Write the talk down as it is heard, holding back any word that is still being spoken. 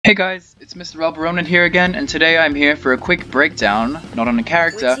Hey guys, it's Mr. Alberonen here again, and today I'm here for a quick breakdown, not on a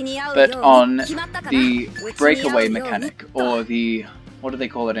character, but on the breakaway mechanic, or the, what do they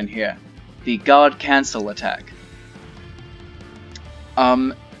call it in here? The guard cancel attack.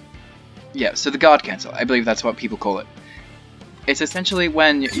 Yeah, so the guard cancel, I believe that's what people call it. It's essentially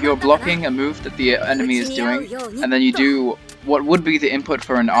when you're blocking a move that the enemy is doing, and then you do what would be the input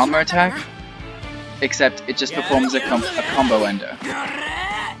for an armor attack, except it just performs a combo ender.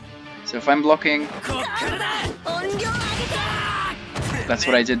 So if I'm blocking, that's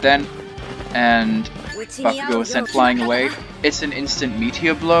what I did then, and Bakugo was sent flying away. It's an instant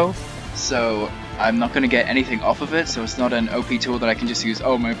meteor blow, so I'm not going to get anything off of it, so it's not an OP tool that I can just use,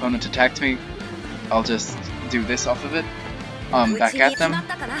 oh my opponent attacked me, I'll just do this off of it, back at them.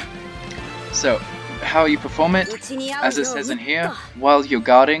 So, how you perform it, as it says in here, while you're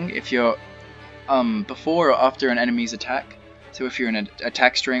guarding, if you're before or after an enemy's attack, so if you're in an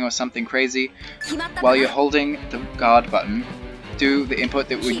attack string or something crazy, while you're holding the guard button, do the input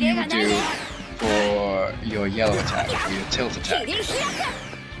that you would do for your yellow attack, or your tilt attack.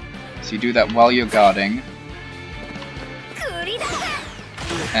 So you do that while you're guarding,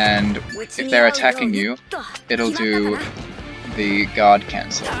 and if they're attacking you, it'll do the guard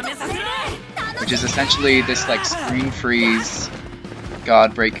cancel, which is essentially this like screen freeze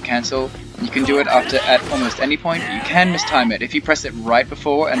guard break cancel. You can do it at almost any point, but you can mistime it. If you press it right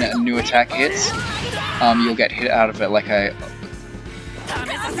before and a new attack hits, you'll get hit out of it like I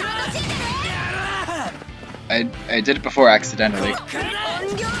did it before accidentally.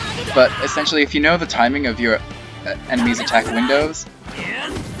 But essentially, if you know the timing of your enemy's attack windows,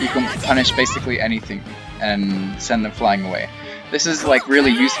 you can punish basically anything and send them flying away. This is like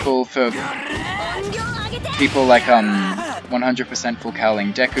really useful for people like 100% full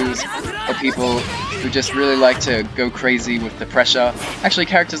cowling Dekus, or people who just really like to go crazy with the pressure. Actually,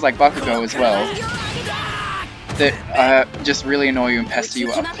 characters like Bakugo as well, that just really annoy you and pester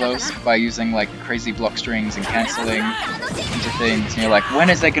you up close by using like crazy block strings and cancelling into things, and you're like, when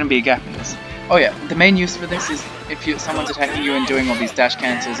is there going to be a gap in this? Oh yeah, the main use for this is if someone's attacking you and doing all these dash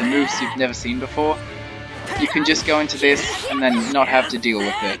cancels and moves you've never seen before, you can just go into this and then not have to deal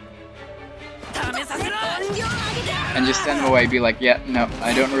with it. And just send them away, be like, yeah, no,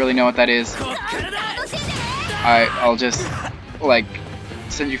 I don't really know what that is. I'll just, like,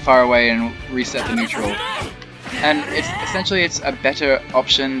 send you far away and reset the neutral. And it's essentially it's a better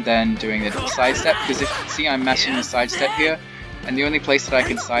option than doing the sidestep, because see, I'm matching the sidestep here, and the only place that I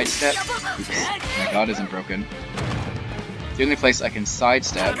can sidestep, oops, my guard isn't broken. The only place I can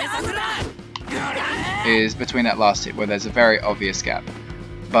sidestep is between that last hit, where there's a very obvious gap.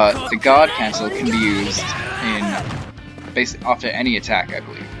 But the guard cancel can be used after any attack, I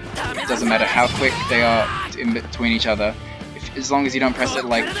believe. It doesn't matter how quick they are in between each other, as long as you don't press it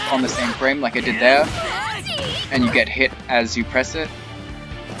like on the same frame like I did there, and you get hit as you press it,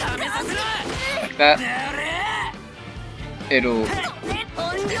 like that, it'll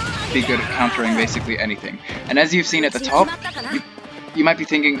be good at countering basically anything. And as you've seen at the top, you might be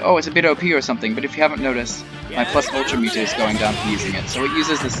thinking, oh, it's a bit OP or something, but if you haven't noticed, my plus ultra meter is going down for using it, so it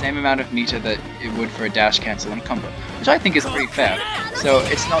uses the same amount of meter that it would for a dash cancel and a combo, which I think is pretty fair. So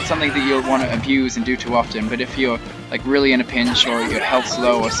it's not something that you'll want to abuse and do too often, but if you're like really in a pinch or your health's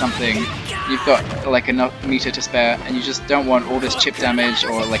low or something, you've got like enough meter to spare, and you just don't want all this chip damage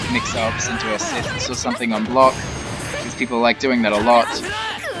or like mix-ups into assists or something on block, because people like doing that a lot.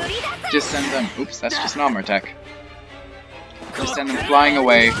 Just send them, oops, that's just an armor attack. Just send them flying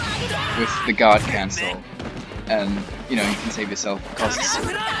away with the guard cancel, and you know, you can save yourself. It costs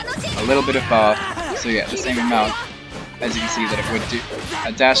a little bit of bar, so yeah, the same amount as you can see that it would do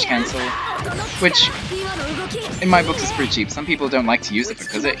a dash cancel, which in my books is pretty cheap. Some people don't like to use it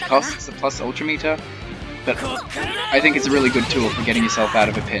because it costs a plus ultra meter, but I think it's a really good tool for getting yourself out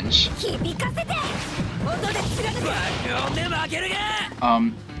of a pinch.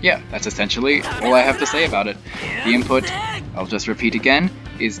 Yeah, that's essentially all I have to say about it. The input, I'll just repeat again,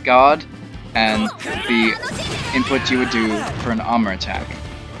 is guard, and the input you would do for an armor attack.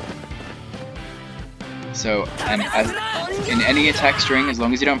 So, and as in any attack string, as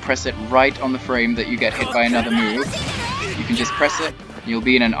long as you don't press it right on the frame that you get hit by another move, you can just press it, you'll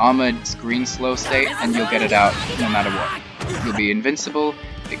be in an armored screen slow state, and you'll get it out no matter what. You'll be invincible,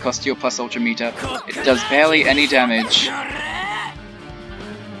 it costs you a plus ultra meter, it does barely any damage,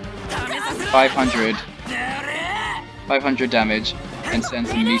 500 damage, and sends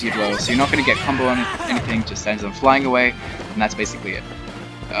them meteor blow, so you're not going to get combo on anything, just sends them flying away, and that's basically it.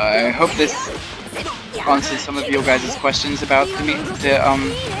 I hope this answers some of your guys' questions about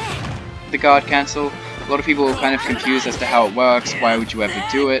the guard cancel. lot of people are kind of confused as to how it works, why would you ever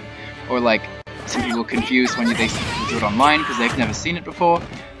do it, or like, some people are confused when they see people do it online because they've never seen it before.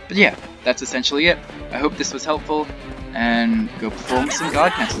 But yeah, that's essentially it. I hope this was helpful, and go perform some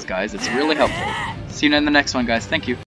guard cancels, guys. It's really helpful. See you in the next one, guys. Thank you.